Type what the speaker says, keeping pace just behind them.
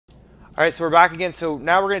All right, so we're back again. So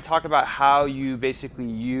now we're going to talk about how you basically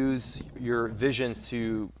use your visions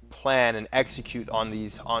to plan and execute on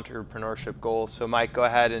these entrepreneurship goals. So Mike, go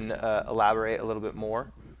ahead and elaborate a little bit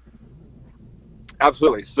more.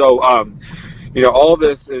 Absolutely. So, all of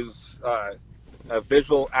this is a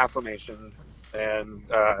visual affirmation, and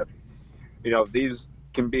these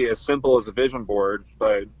can be as simple as a vision board.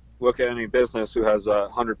 But look at any business who has a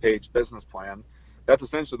 100-page business plan. That's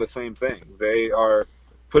essentially the same thing. They are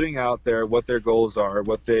putting out there what their goals are,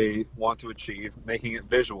 what they want to achieve, making it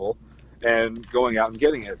visual, and going out and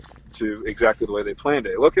getting it to exactly the way they planned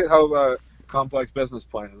it. Look at how complex business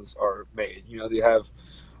plans are made. They have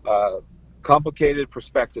uh, complicated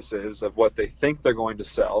prospectuses of what they think they're going to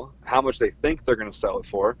sell, how much they think they're going to sell it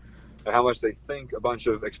for, and how much they think a bunch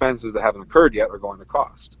of expenses that haven't occurred yet are going to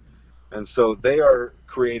cost. And so they are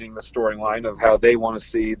creating the storyline of how they want to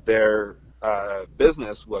see their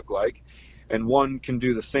business look like. And one can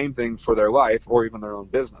do the same thing for their life or even their own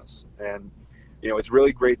business. And, it's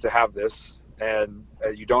really great to have this. And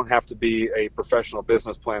you don't have to be a professional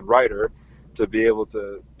business plan writer to be able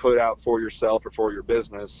to put out for yourself or for your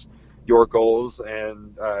business your goals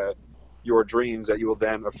and your dreams that you will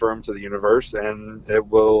then affirm to the universe, and it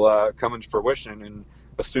will come into fruition in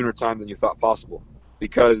a sooner time than you thought possible,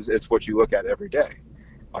 because it's what you look at every day.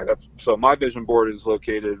 So my vision board is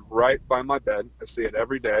located right by my bed. I see it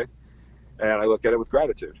every day, and I look at it with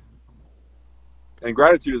gratitude. And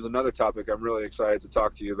gratitude is another topic I'm really excited to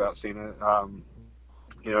talk to you about, Sina.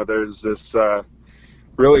 There's this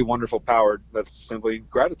really wonderful power that's simply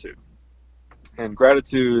gratitude. And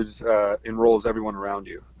gratitude enrolls everyone around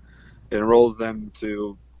you. It enrolls them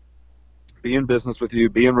to be in business with you,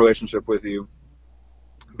 be in relationship with you,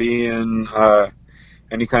 be in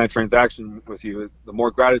any kind of transaction with you. The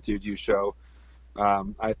more gratitude you show,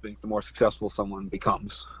 I think the more successful someone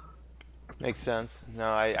becomes. Makes sense. No,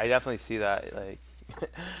 I definitely see that. Like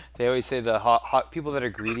they always say, the hot people that are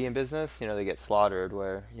greedy in business, they get slaughtered.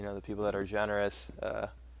 Where the people that are generous,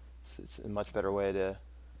 it's a much better way to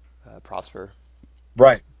prosper.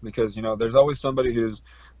 Right, because there's always somebody who's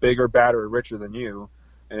bigger, badder, richer than you,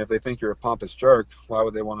 and if they think you're a pompous jerk, why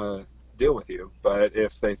would they want to deal with you? But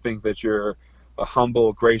if they think that you're a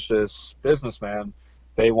humble, gracious businessman,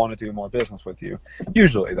 they want to do more business with you.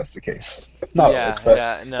 Usually, that's the case. Not always, Yeah, but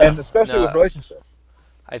yeah, no, and especially with no. relationships.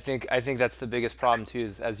 I think that's the biggest problem too.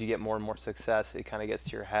 Is as you get more and more success, it kind of gets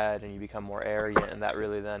to your head, and you become more arrogant, and that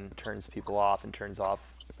really then turns people off and turns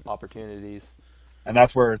off opportunities. And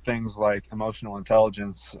that's where things like emotional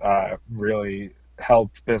intelligence really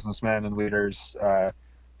help businessmen and leaders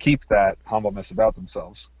keep that humbleness about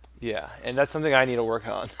themselves. Yeah, and that's something I need to work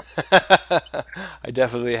on. I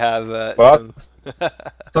definitely have Well, some.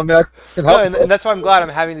 something I can No, help you and with. that's why I'm glad I'm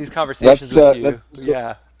having these conversations That's with you. that's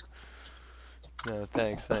Yeah. No,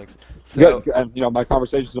 thanks, thanks. So good. And my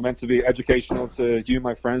conversations are meant to be educational to you,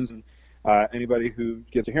 my friends, and anybody who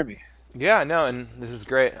gets to hear me. yeah, no, and this is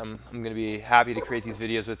great. I'm going to be happy to create these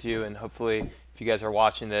videos with you, and hopefully, if you guys are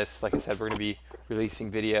watching this, like I said, we're going to be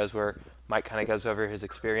releasing videos where Mike kind of goes over his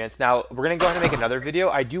experience. Now, we're going to go ahead and make another video.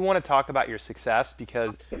 I do want to talk about your success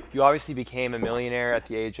because you obviously became a millionaire at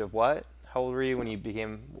the age of what? How old were you when you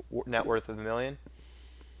became net worth of $1 million?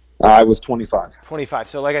 I was 25. 25.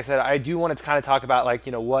 So like I said, I do want to kind of talk about like,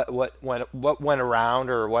 what went around,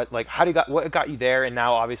 or what, like, what got you there, and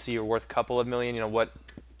now obviously you're worth a couple of million, what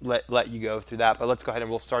let you go through that. But let's go ahead and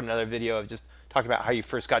we'll start another video of just talking about how you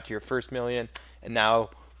first got to your first million, and now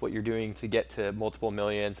what you're doing to get to multiple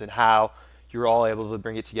millions, and how you're all able to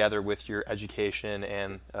bring it together with your education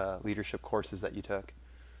and leadership courses that you took.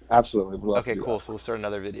 Absolutely, would love to Okay, do cool. that. So we'll start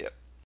another video.